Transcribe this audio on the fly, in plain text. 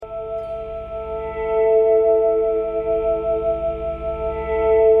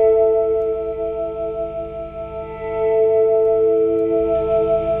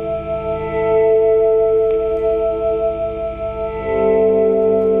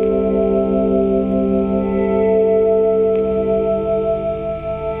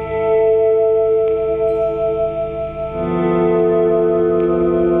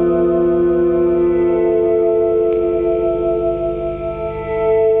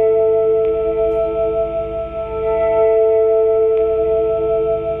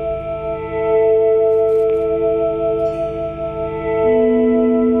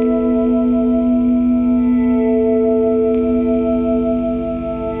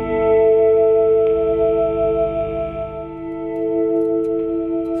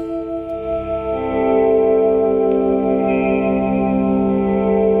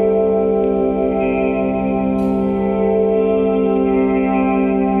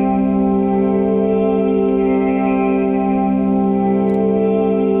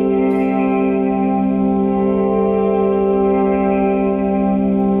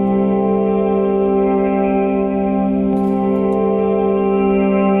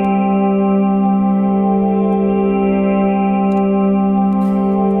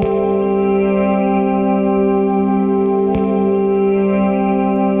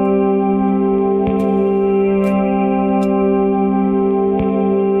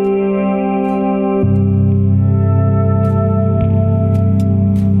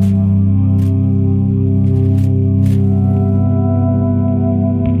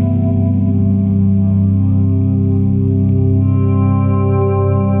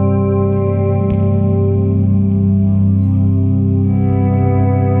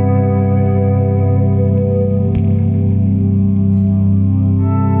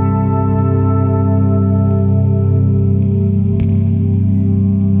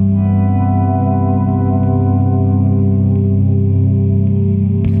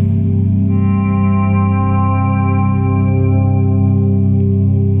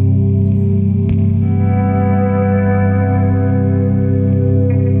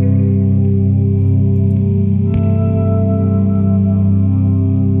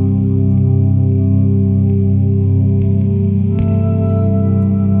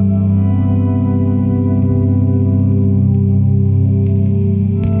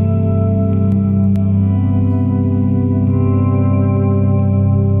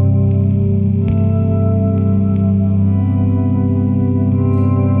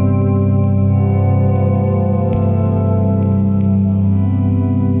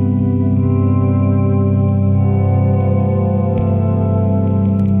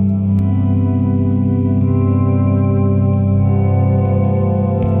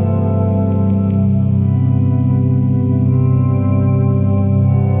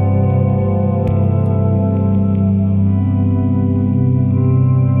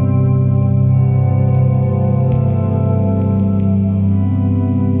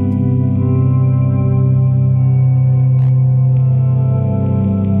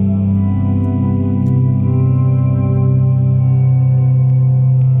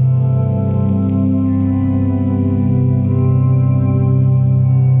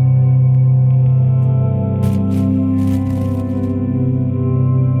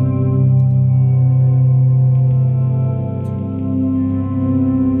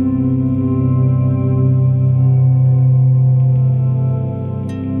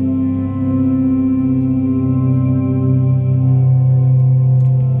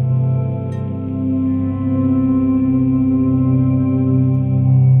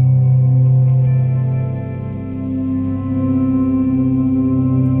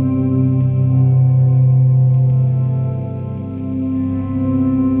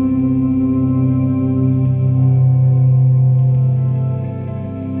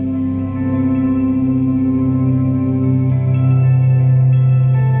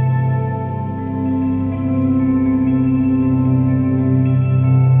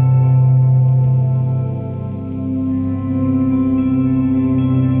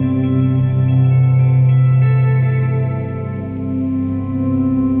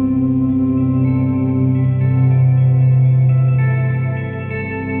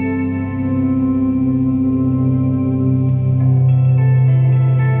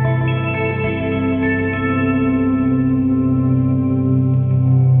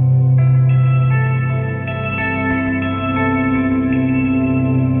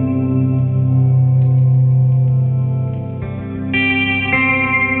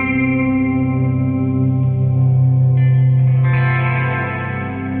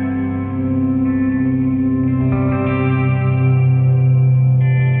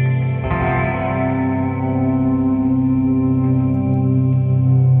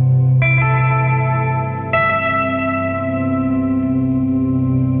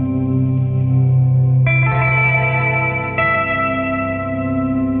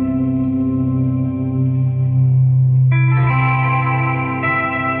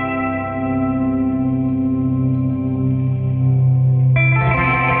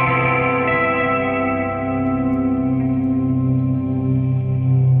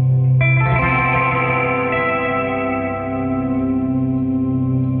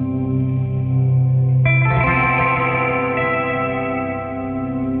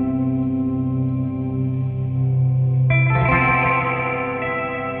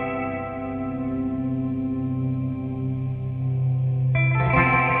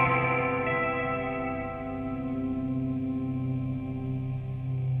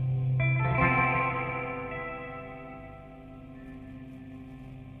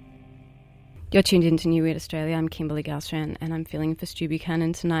You're tuned into New Weird Australia. I'm Kimberly Gaustran and I'm filling in for Stu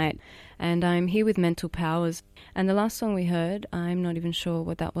Buchanan tonight. And I'm here with Mental Powers. And the last song we heard, I'm not even sure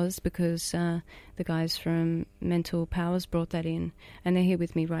what that was because the guys from Mental Powers brought that in. And they're here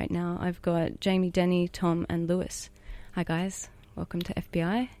with me right now. I've got Jamie, Denny, Tom and Lewis. Hi guys, welcome to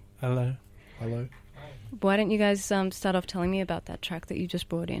FBI. Hello. Hello. Why don't you guys start off telling me about that track that you just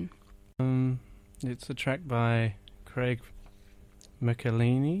brought in? It's a track by Craig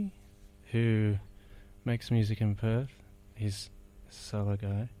McElhenney, who makes music in Perth. He's a solo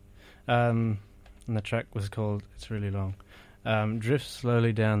guy. And the track was called, it's really long, Drift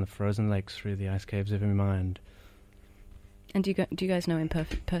Slowly Down the Frozen Lakes Through the Ice Caves of My Mind. And do you guys know him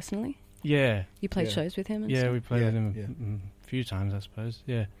personally? Yeah. You played shows with him and Yeah, stuff? we played with him a few times, I suppose,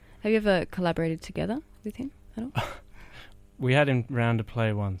 yeah. Have you ever collaborated together with him at all? We had him round to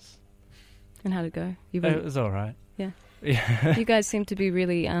play once. And how'd it go? It was alright. Yeah. Yeah. You guys seem to be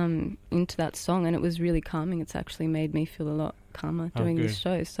really into that song, and it was really calming. It's actually made me feel a lot calmer doing this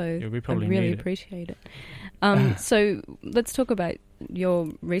show, so we I really appreciate it. So let's talk about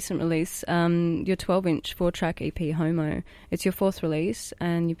your recent release, your 12-inch 4-track EP, Homo. It's your 4th release,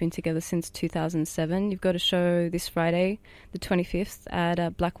 and you've been together since 2007. You've got a show this Friday, the 25th, at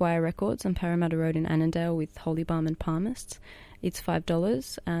Blackwire Records on Parramatta Road in Annandale with Holy Balm and Palmists. It's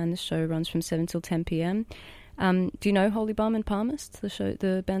 $5, and the show runs from 7 till 10 p.m. Do you know Holy Balm and Palmists,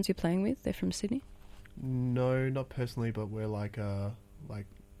 the bands you're playing with? They're from Sydney? No, not personally, but we're like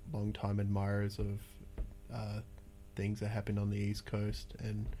long-time admirers of things that happen on the East Coast,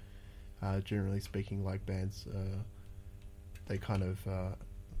 and generally speaking, like bands, they kind of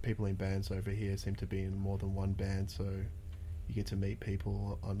people in bands over here seem to be in more than one band, so you get to meet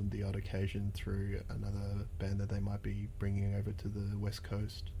people on the odd occasion through another band that they might be bringing over to the West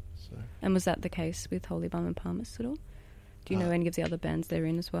Coast. So. And was that the case with Holy Balm and Palmists at all? Do you know any of the other bands they're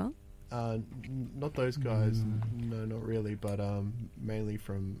in as well? Not those guys, no, not really, but mainly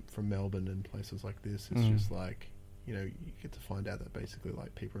from Melbourne and places like this. It's just like, you know, you get to find out that basically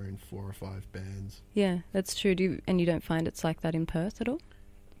like people are in 4 or 5 bands. Yeah, that's true. And you don't find it's like that in Perth at all?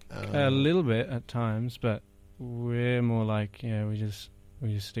 A little bit at times, but we're more like, we just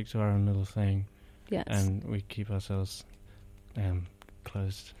stick to our own little thing. Yes. And we keep ourselves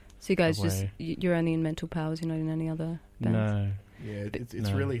closed. So you guys you're only in Mental Powers, you're not in any other bands? No. Yeah, it's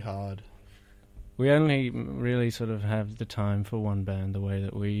really hard. We only really sort of have the time for one band the way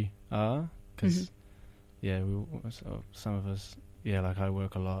that we are, because, some of us, like I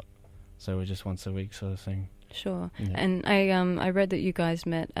work a lot, so we're just once a week sort of thing. Sure. Yeah. And I read that you guys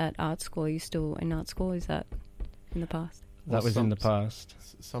met at art school. Are you still in art school? Is that in the past? That was in the past.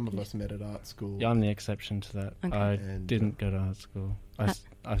 Some of us met at art school. Yeah, I'm the exception to that. Okay. I didn't go to art school.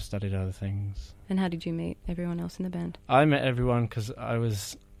 I studied other things. And how did you meet everyone else in the band? I met everyone because I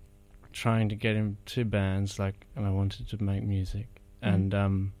was trying to get into bands, and I wanted to make music. And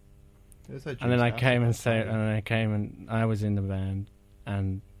then I came and I was in the band,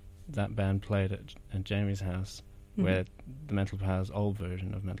 and that band played at Jamie's house, where the Mental Powers, old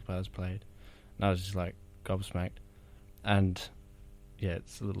version of Mental Powers played. And I was just like gobsmacked. And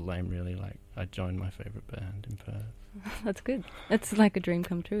it's a little lame really, like I joined my favourite band in Perth. That's good. It's like a dream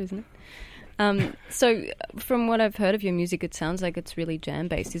come true, isn't it? So from what I've heard of your music, it sounds like it's really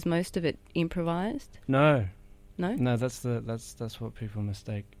jam-based. Is most of it improvised? No, No, that's what people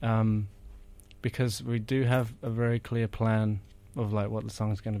mistake. Because we do have a very clear plan of like what the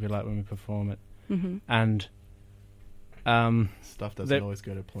song's going to be like when we perform it, and stuff doesn't always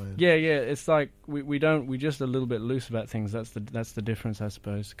go to plan. Yeah. It's like we just a little bit loose about things. That's the difference, I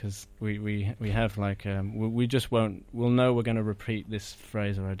suppose. Because we have like we'll know we're going to repeat this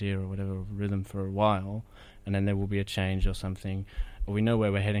phrase or idea or whatever rhythm for a while, and then there will be a change or something. Or we know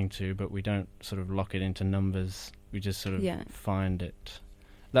where we're heading to, but we don't sort of lock it into numbers. We just sort of find it.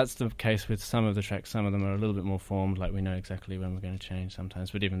 That's the case with some of the tracks. Some of them are a little bit more formed, like we know exactly when we're going to change sometimes.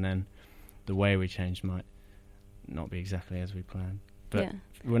 But even then, the way we change might not be exactly as we planned. But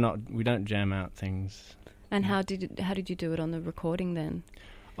we don't jam out things. And how did you do it on the recording then?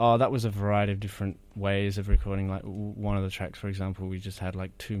 Oh, that was a variety of different ways of recording. Like one of the tracks, for example, we just had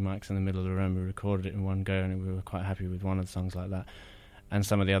like 2 mics in the middle of the room. We recorded it in one go, and we were quite happy with one of the songs like that. And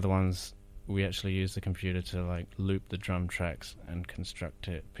some of the other ones, we actually used the computer to like loop the drum tracks and construct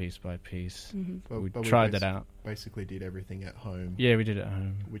it piece by piece. But we tried that out. Basically did everything at home. Yeah, we did it at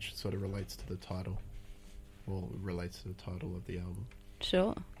home. Which sort of relates to the title. Well, it relates to the title of the album.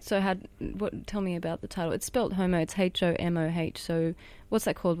 Sure. So tell me about the title. It's spelled homo. It's HOMOH. So what's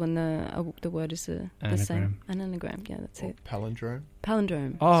that called when the word is the same? An anagram. Yeah, that's it. Palindrome.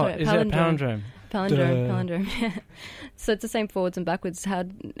 Palindrome. Oh, Sorry, is it a palindrome? Palindrome. Yeah. So it's the same forwards and backwards. How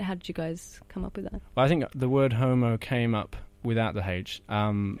did you guys come up with that? Well, I think the word homo came up without the H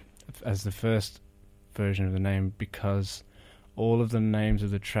as the first version of the name, because all of the names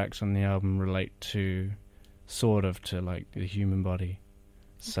of the tracks on the album relate to like the human body.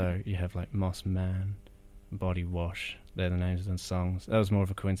 So you have like Moss Man, Body Wash. They're the names of the songs. That was more of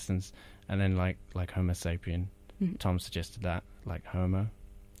a coincidence. And then like Homo Sapien, Tom suggested that, like Homo,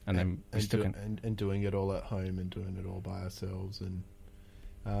 and then we and doing it all at home and doing it all by ourselves. And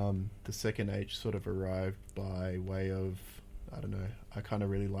the second H sort of arrived by way of, I don't know, I kind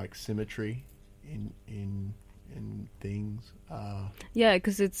of really like symmetry in things. Yeah,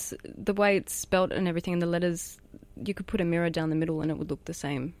 because it's the way it's spelt and everything, and the letters. You could put a mirror down the middle and it would look the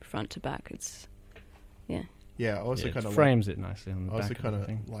same front to back. It's yeah. I also kind of frames it nicely on the back. I also kind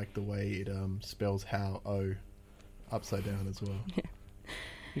of like the way it spells how O upside down as well. Yeah.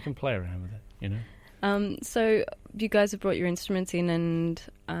 You can play around with it, you know. So you guys have brought your instruments in, and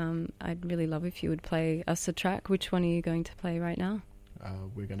I'd really love if you would play us a track. Which one are you going to play right now?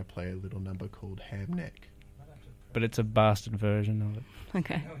 We're going to play a little number called Ham Neck. But it's a bastard version of it.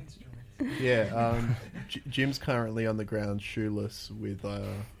 Okay. Yeah, Jim's currently on the ground shoeless with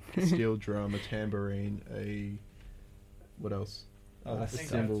a steel drum, a tambourine, what else? I think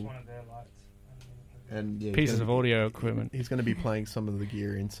cymbal. that's one of their lights. And pieces of audio equipment. He's going to be playing some of the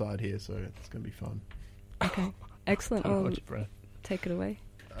gear inside here, so it's going to be fun. Okay, excellent. Don't Well, hold your breath. take it away.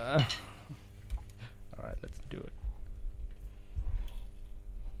 All right, let's do it.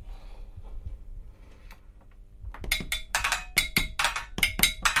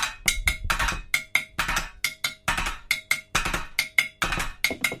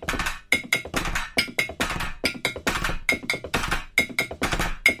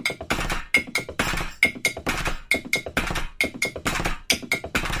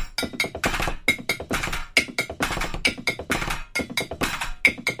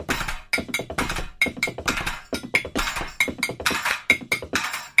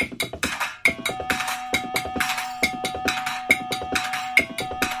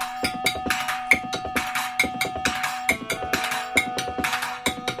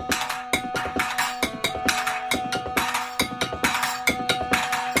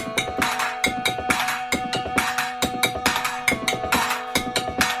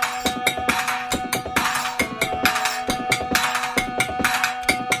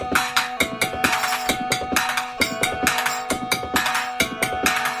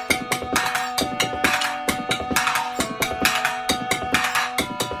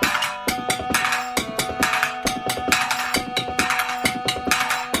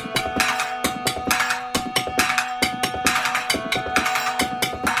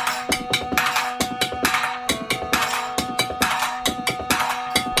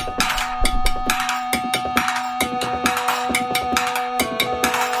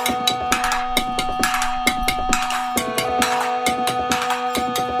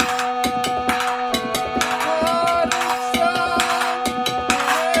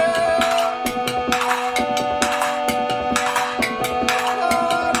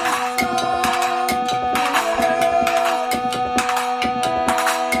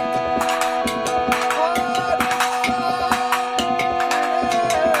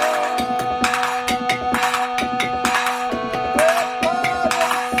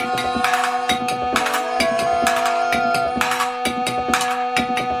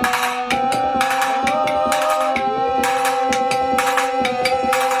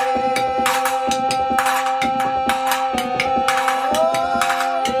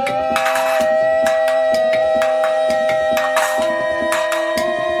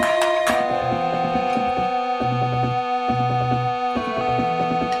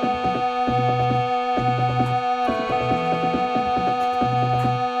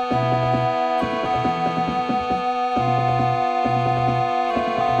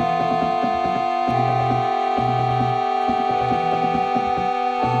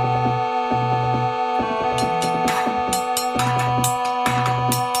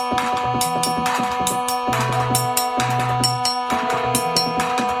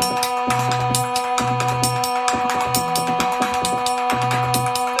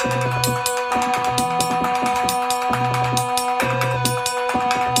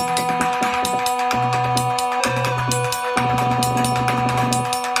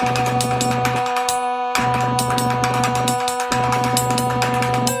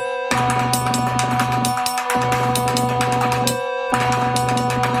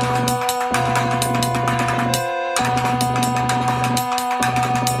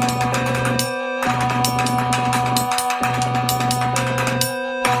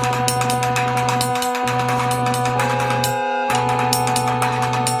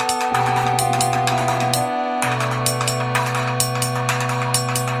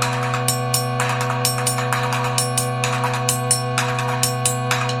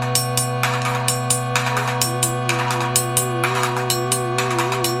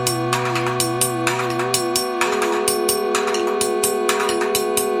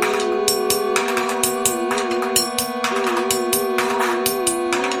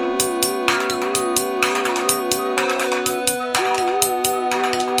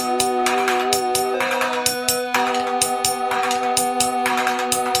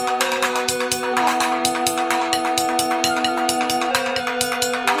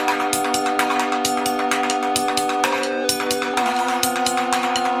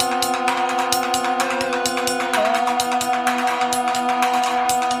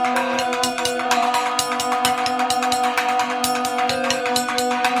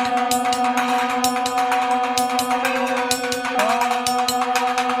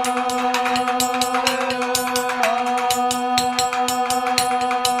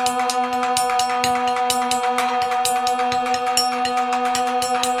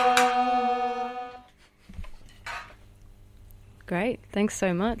 Thanks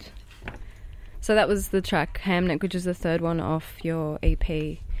so much. So that was the track Hamnet, which is the third one off your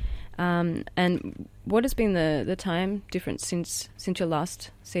EP. And what has been the time difference since your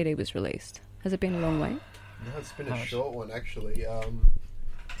last CD was released? Has it been a long way? No, it's been a short one actually.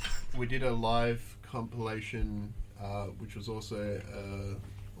 We did a live compilation, which was also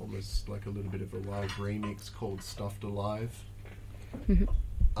almost like a little bit of a live remix called Stuffed Alive.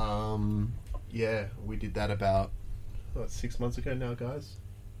 Mm-hmm. Yeah, we did that about 6 months ago now, guys.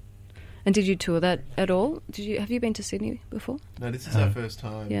 And did you tour that at all? Have you been to Sydney before? No, this is our first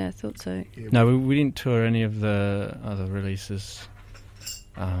time. Yeah, I thought so. Yeah, No, we didn't tour any of the other releases.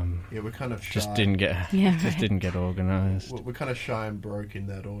 Yeah, we're kind of shy. Just didn't get organised. We're kind of shy and broke in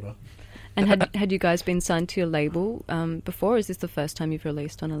that order. And had you guys been signed to your label before, or is this the first time you've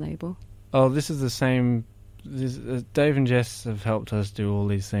released on a label? Oh, this is the same. Dave and Jess have helped us do all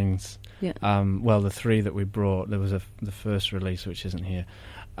these things. Yeah. Well, the three that we brought, there was the first release which isn't here.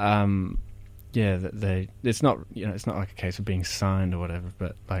 Yeah, it's not it's not like a case of being signed or whatever,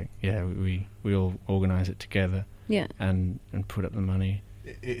 but like we all organise it together. Yeah. And put up the money.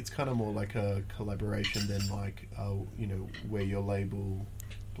 It's kind of more like a collaboration than like we're your label,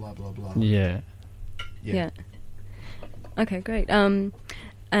 blah blah blah. Yeah. Okay, great. And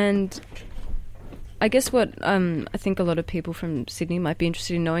I guess what I think a lot of people from Sydney might be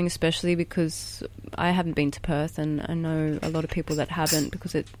interested in knowing, especially because I haven't been to Perth, and I know a lot of people that haven't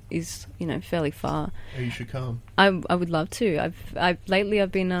because it is fairly far. Oh, you should come. I would love to. Lately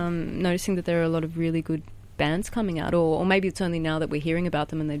I've been noticing that there are a lot of really good bands coming out, or maybe it's only now that we're hearing about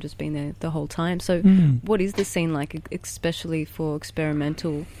them and they've just been there the whole time. So what is the scene like, especially for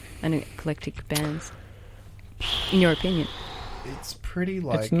experimental and eclectic bands, in your opinion? It's pretty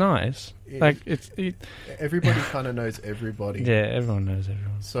like... It's nice. Everybody kind of knows everybody. Yeah, everyone knows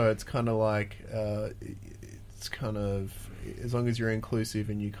everyone. So it's kind of like... it's kind of... As long as you're inclusive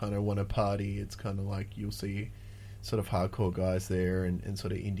and you kind of want to party, it's kind of like you'll see sort of hardcore guys there and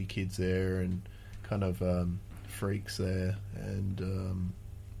sort of indie kids there and kind of freaks there. And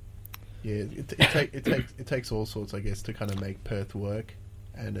it takes all sorts, I guess, to kind of make Perth work.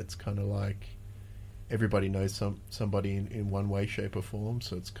 And it's kind of like... Everybody knows somebody in one way, shape or form,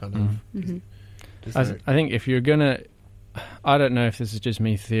 so it's kind of... I think if you're gonna... I don't know if this is just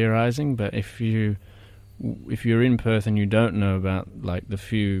me theorising, but if you're in Perth and you don't know about like the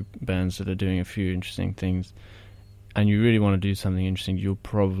few bands that are doing a few interesting things and you really want to do something interesting, you'll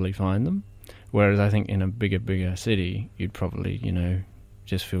probably find them. Whereas I think in a bigger city, you'd probably,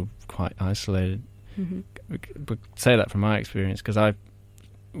 just feel quite isolated. Mm-hmm. But say that from my experience, because I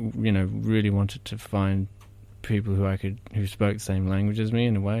really wanted to find people who spoke the same language as me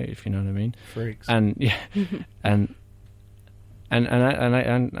in a way, if you know what I mean. Freaks. And and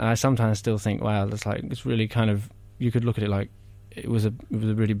I sometimes still think, wow, it's really kind of, you could look at it like it was a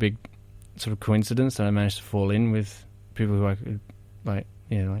really big sort of coincidence that I managed to fall in with people who I could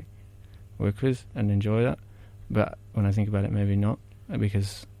work with and enjoy that. But when I think about it, maybe not,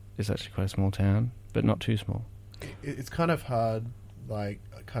 because it's actually quite a small town, but not too small. It's kind of hard, like,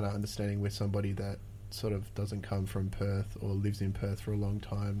 kind of understanding with somebody that sort of doesn't come from Perth or lives in Perth for a long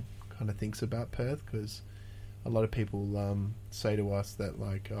time, kind of thinks about Perth, because a lot of people say to us that,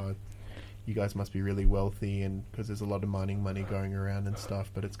 like, oh, you guys must be really wealthy, and because there's a lot of mining money going around and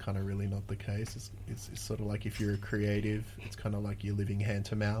stuff, but it's kind of really not the case. It's sort of like if you're a creative, it's kind of like you're living hand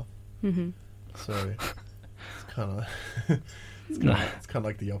to mouth. Mm-hmm. So it's kind of it's kind of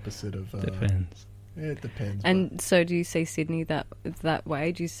like the opposite of. Depends. Yeah, it depends. And so, do you see Sydney that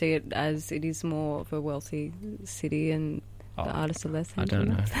way? Do you see it as it is more of a wealthy city and the artists are less? I don't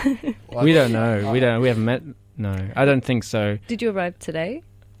know. Well, we don't know. We haven't met. No, I don't think so. Did you arrive today?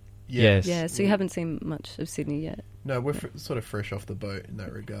 Yes. Yeah. So you haven't seen much of Sydney yet. No, we're sort of fresh off the boat in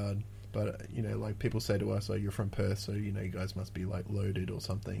that regard. But like people say to us, "Oh, you're from Perth, so you guys must be like loaded or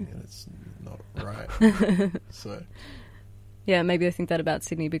something," and it's not right. So. Yeah, maybe I think that about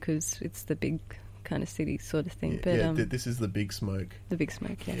Sydney because it's the big kind of city sort of thing. But this is the big smoke. The big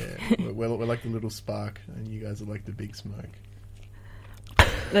smoke, yeah. Yeah, we're like the little spark, and you guys are like the big smoke.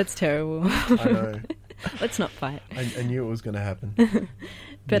 That's terrible. I know. Let's not fight. I knew it was going to happen.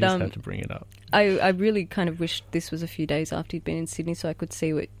 But you just had to bring it up. I really kind of wish this was a few days after you'd been in Sydney, so I could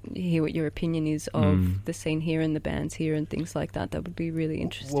hear what your opinion is of the scene here and the bands here and things like that. That would be really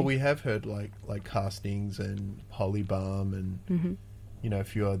interesting. Well, we have heard like Castings and Holybalm and a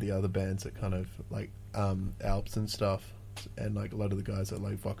few of the other bands that kind of like Alps and stuff, and like a lot of the guys that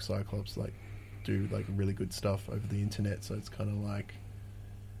like Vox Cyclops like do like really good stuff over the internet. So it's kind of like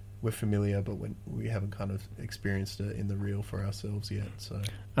we're familiar, but we haven't kind of experienced it in the real for ourselves yet. So,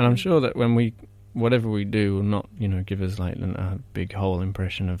 and I'm sure that when we whatever we do will not, give us like a big whole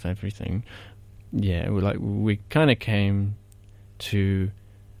impression of everything. Yeah, we kind of came to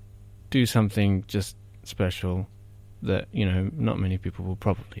do something just special that not many people will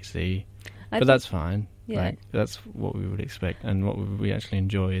probably see, but that's fine. Yeah. Like, that's what we would expect, and what we actually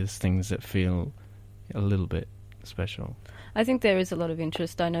enjoy is things that feel a little bit special. I think there is a lot of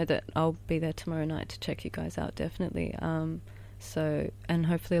interest. I know that I'll be there tomorrow night to check you guys out, definitely. And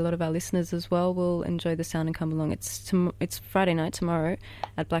hopefully a lot of our listeners as well will enjoy the sound and come along. It's Friday night tomorrow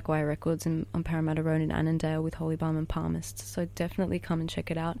at Black Wire Records on Parramatta Road in Annandale with Holy Balm and Palmists. So definitely come and check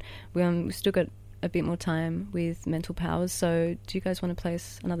it out. We've still got a bit more time with Mental Powers. So do you guys want to play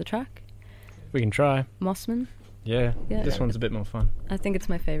us another track? We can try. Mossman? Yeah. This one's a bit more fun. I think it's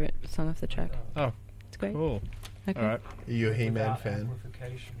my favourite song off the track. Oh, it's great. Cool. Okay. All right. Are you a He-Man fan?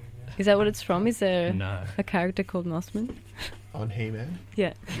 Is that what it's from? Is there No. a character called Mossman? On He-Man?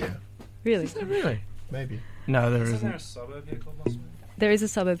 Yeah. Yeah. Really? Is it really? Maybe. No, there Isn't there isn't. a suburb here called Mossman? There is a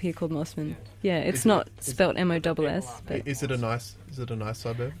suburb here called Mossman. Yeah, it's not spelt M-O-S-S, but Is it a nice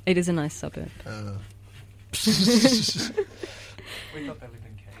suburb? it is a nice suburb. We thought they lived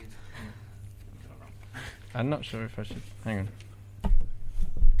in caves. I'm not sure if I should. Hang on.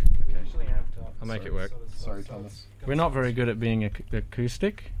 Usually amped up. I'll make it work. Sorry, Thomas. We're not very good at being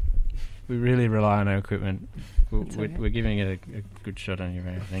acoustic. We really rely on our equipment. That's okay. We're giving it a good shot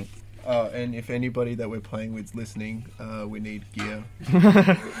anyway, I think. And if anybody that we're playing with's listening, we need gear.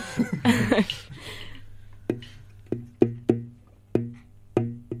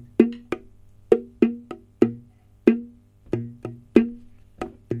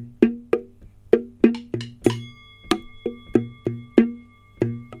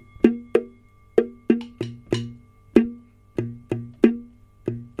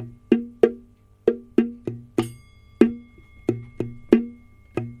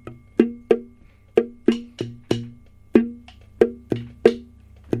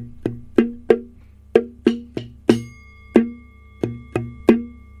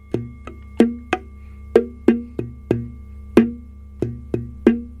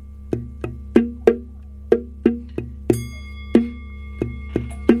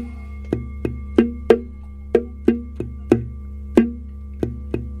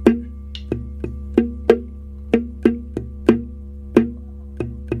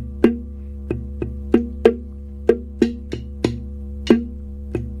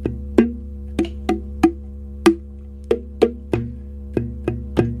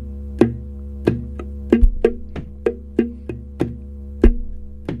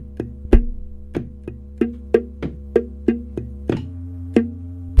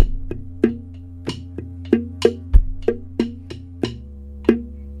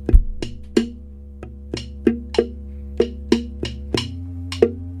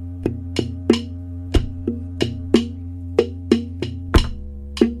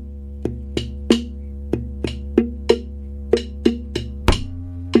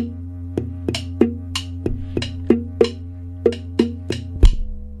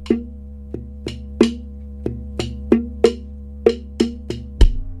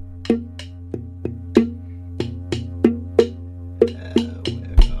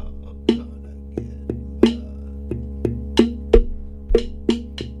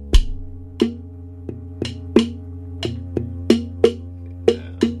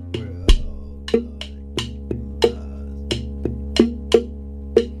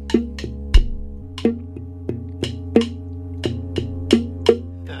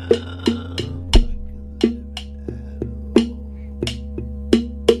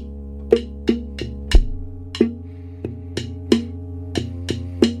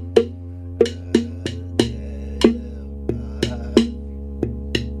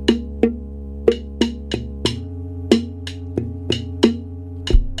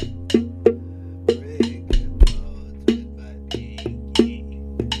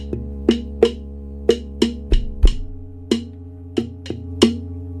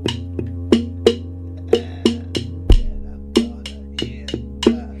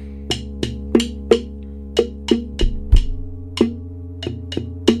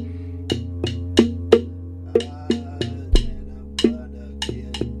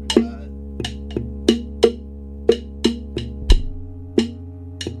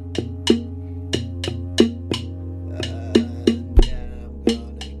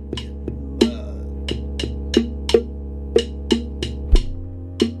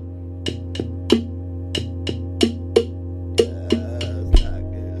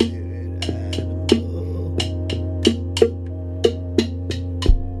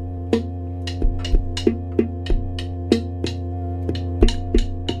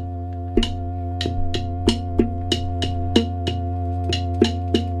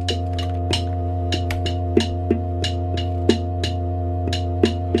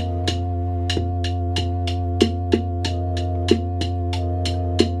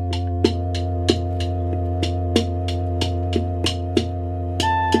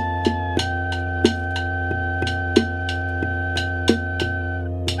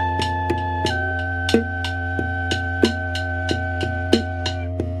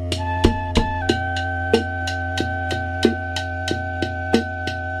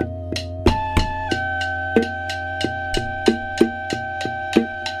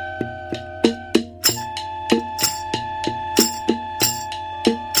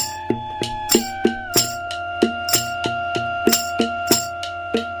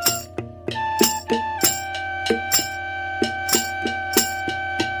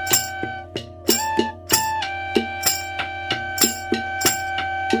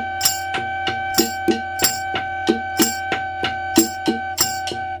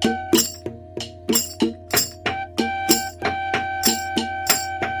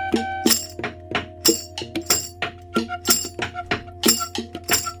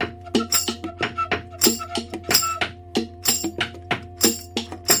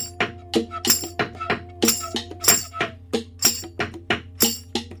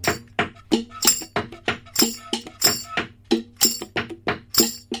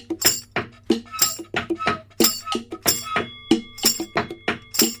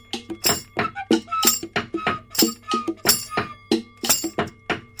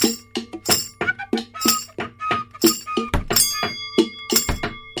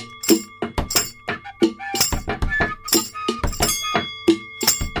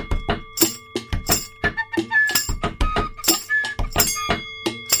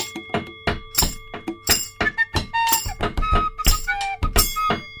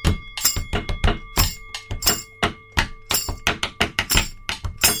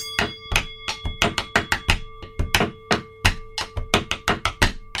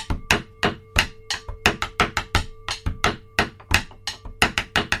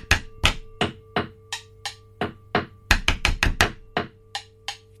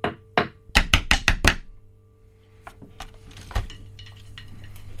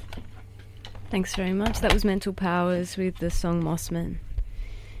 Thanks very much. That was Mental Powers with the song Mossman.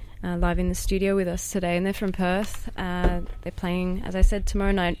 Live in the studio with us today, and they're from Perth. They're playing, as I said,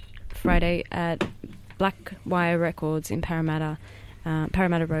 tomorrow night, Friday, at Black Wire Records in Parramatta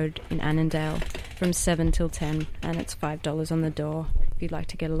Road in Annandale from 7 till 10, and it's $5 on the door if you'd like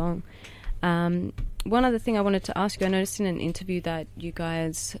to get along. One other thing I wanted to ask you, I noticed in an interview that you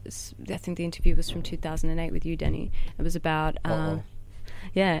guys, I think the interview was from 2008 with you, Denny. It was about...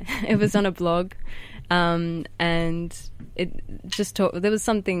 yeah, it was on a blog, and it just there was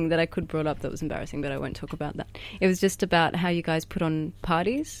something that I could brought up that was embarrassing, but I won't talk about that. It was just about how you guys put on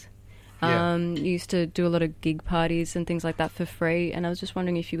parties. Yeah. You used to do a lot of gig parties and things like that for free, and I was just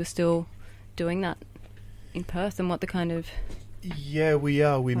wondering if you were still doing that in Perth and what the kind of... Yeah, we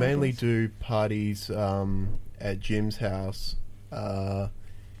are. We mainly do parties at Jim's house.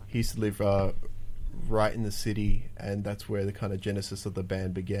 He used to live right in the city, and that's where the kind of genesis of the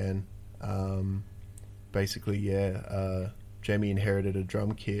band began. Basically, Jamie inherited a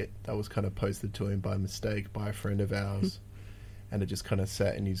drum kit that was kind of posted to him by mistake by a friend of ours, and it just kind of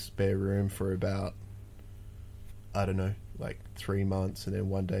sat in his spare room for about, I don't know, like 3 months, and then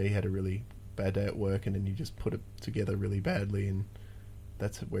one day he had a really bad day at work, and then he just put it together really badly, and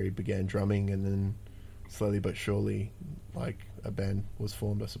that's where he began drumming, and then slowly but surely, like, a band was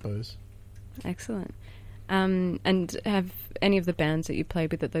formed, I suppose. Excellent. And have any of the bands that you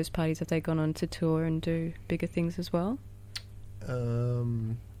played with at those parties, have they gone on to tour and do bigger things as well?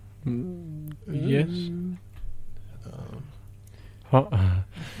 Yes.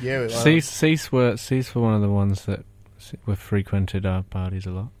 Yeah. Cease were one of the ones that were frequented our parties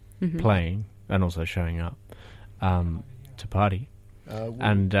a lot, playing and also showing up to party,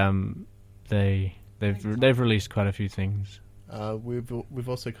 and they've released quite a few things. We've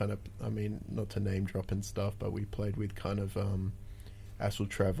also kind of, I mean, not to name drop and stuff, but we played with kind of Astral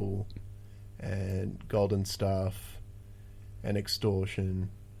Travel and Golden Staff and Extortion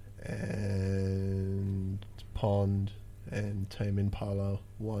and Pond and Tame Impala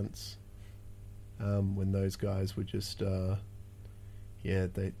once, when those guys were just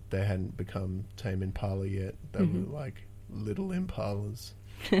they hadn't become Tame Impala yet. They were like little Impalas.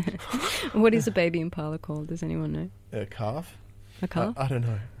 What is a baby Impala called? Does anyone know? A calf? A calf? I don't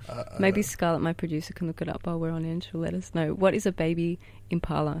know. Maybe Scarlett, my producer, can look it up while we're on in. She'll let us know. What is a baby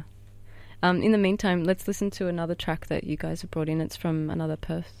Impala? In the meantime, let's listen to another track that you guys have brought in. It's from another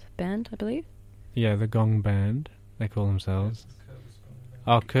Perth band, I believe. Yeah, the Gong Band, they call themselves.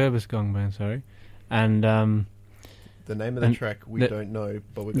 Kerbis Gong Band, sorry. And the name of the track we don't know,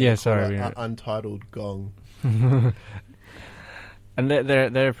 but we're going to call it Untitled Gong. And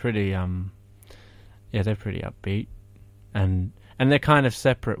they're pretty they're pretty upbeat, and and they're kind of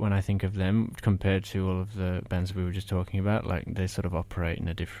separate when I think of them compared to all of the bands we were just talking about. Like they sort of operate in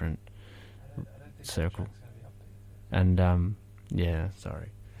a different circle. And yeah,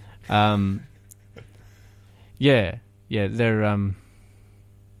 sorry. Yeah,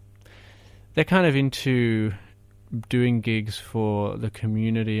 they're kind of into doing gigs for the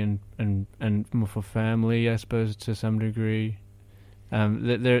community and more for family, I suppose, to some degree.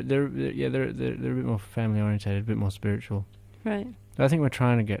 They're a bit more family orientated, a bit more spiritual. Right. I think we're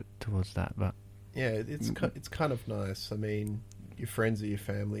trying to get towards that, but Yeah, it's kind of nice. I mean, your friends are your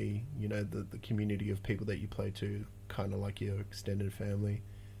family. You know, the community of people that you play to, kind of like your extended family.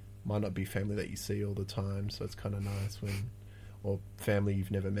 Might not be family that you see all the time, so it's kind of nice or family you've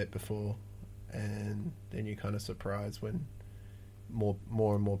never met before, and then you're kind of surprised when more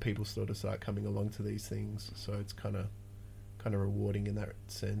and more people sort of start coming along to these things. So it's kind of rewarding in that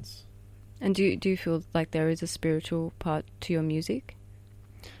sense. And do you feel like there is a spiritual part to your music?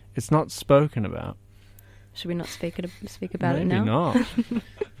 it's not spoken about. Should we not speak about it now? Maybe not.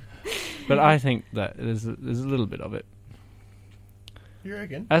 But I think that there's a little bit of it. You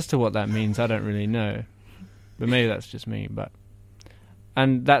reckon? As to what that means, I don't really know. But maybe that's just me.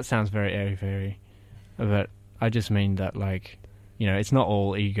 And that sounds very airy-fairy. But I just mean that, like, you know, it's not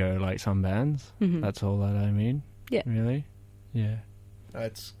all ego like some bands. Mm-hmm. That's all that I mean. Yeah. Really? Yeah.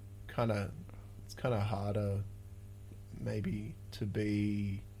 It's kind of harder, maybe, to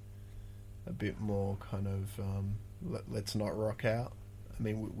be a bit more kind of let's not rock out. I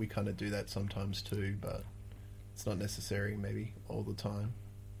mean, we kind of do that sometimes too, but it's not necessary maybe all the time.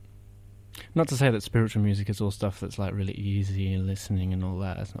 Not to say that spiritual music is all stuff that's like really easy and listening and all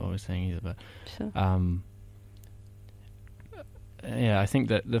that. That's not what I was saying either. But sure. Yeah, I think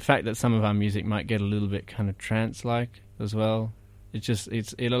that the fact that some of our music might get a little bit kind of trance-like as well. It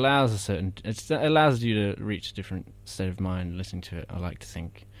allows you to reach a different state of mind listening to it. I like to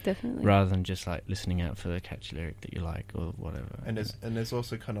think, Definitely, rather than just like listening out for the catchy lyric that you like or whatever. And there's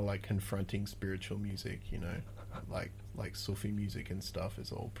also kind of like confronting spiritual music, you know, like Sufi music and stuff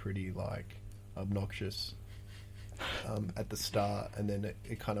is all pretty like obnoxious at the start, and then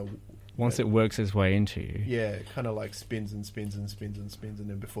it kind of once it works its way into you. Yeah, it kind of like spins and spins and spins and spins, and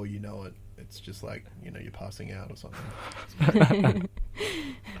then before you know it, it's just like, you know, you're passing out or something.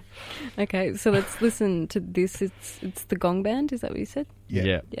 Okay, so let's listen to this. It's the Gong Band, is that what you said?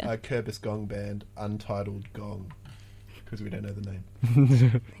 Yeah. Kerbis Gong Band, Untitled Gong, because we don't know the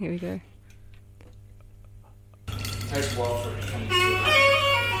name. Here we go. As well for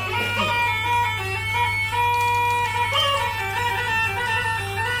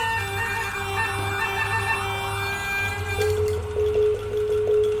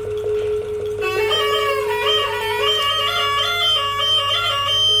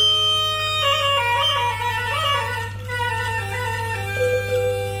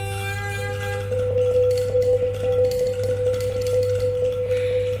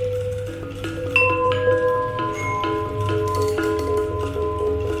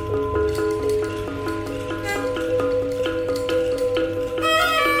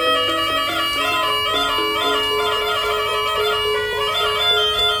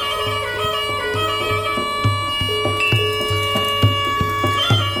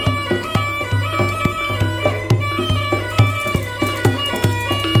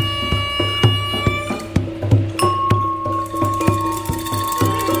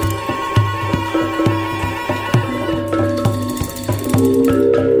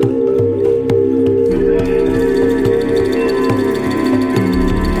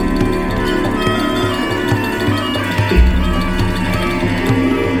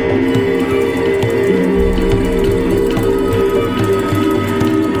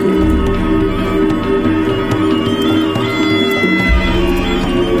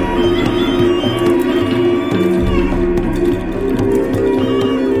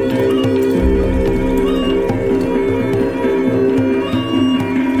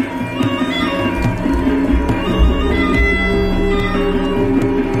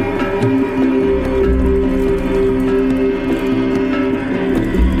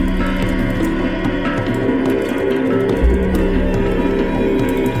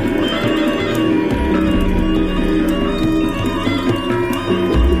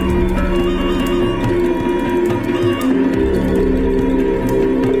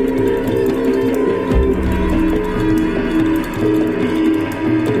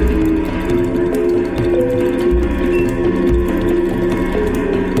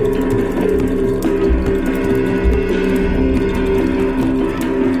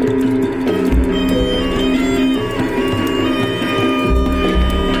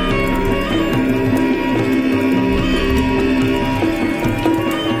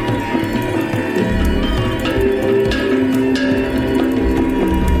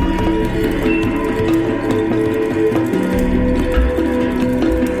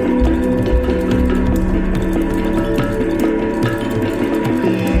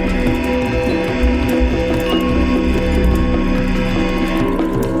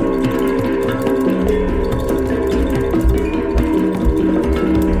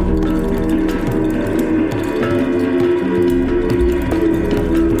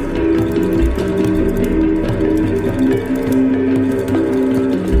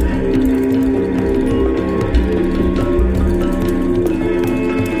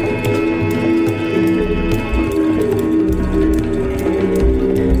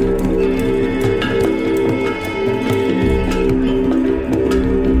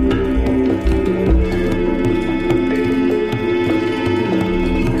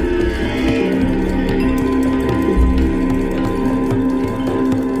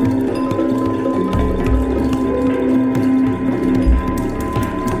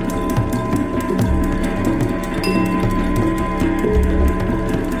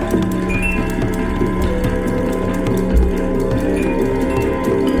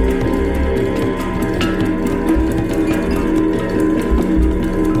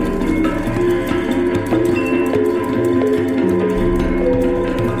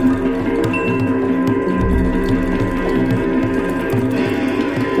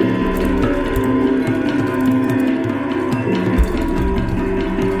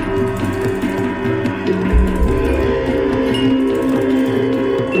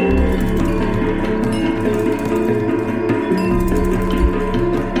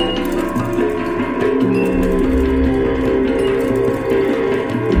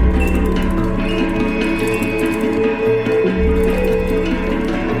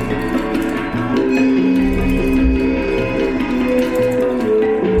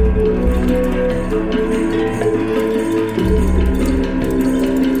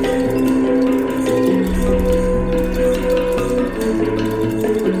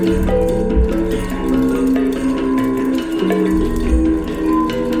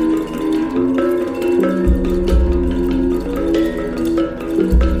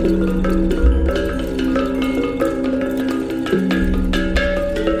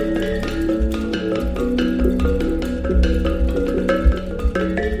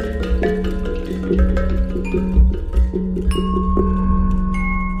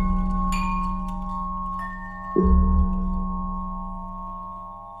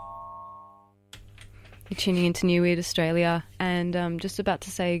tuning into New Weird Australia, and just about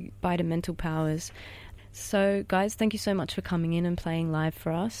to say bye to Mental Powers. So, guys, thank you so much for coming in and playing live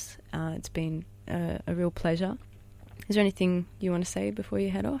for us. It's been a real pleasure. Is there anything you want to say before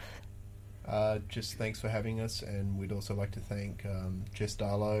you head off? Just thanks for having us, and we'd also like to thank Jess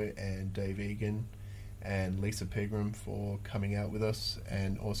Darlow and Dave Egan and Lisa Pegram for coming out with us,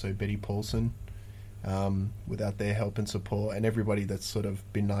 and also Betty Paulson. Without their help and support, and everybody that's sort of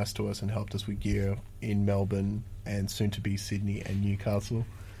been nice to us and helped us with gear in Melbourne and soon to be Sydney and Newcastle.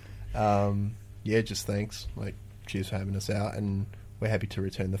 Just thanks. Cheers for having us out, and we're happy to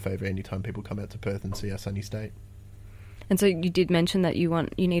return the favour anytime people come out to Perth and see our sunny state. And so you did mention that you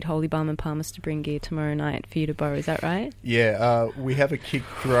need Holy Balm and Palmas to bring gear tomorrow night for you to borrow, is that right? Yeah, we have a kick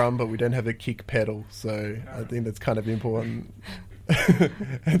drum, but we don't have a kick pedal, so I think that's kind of important.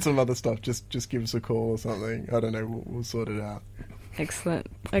 And some other stuff, just give us a call or something. I don't know, we'll sort it out. Excellent.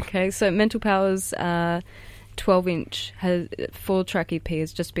 Okay, so Mental Powers 12-inch 4-track EP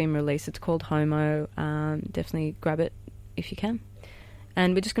has just been released. It's called Homo. Definitely grab it if you can.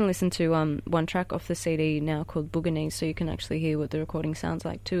 And we're just going to listen to one track off the CD now called Booganese, so you can actually hear what the recording sounds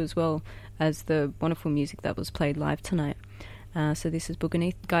like too, as well as the wonderful music that was played live tonight. So this is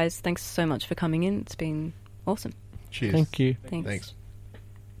Booganese. Guys, thanks so much for coming in. It's been awesome. Cheers. Thank you. Thanks.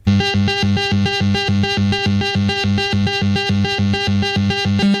 Thanks.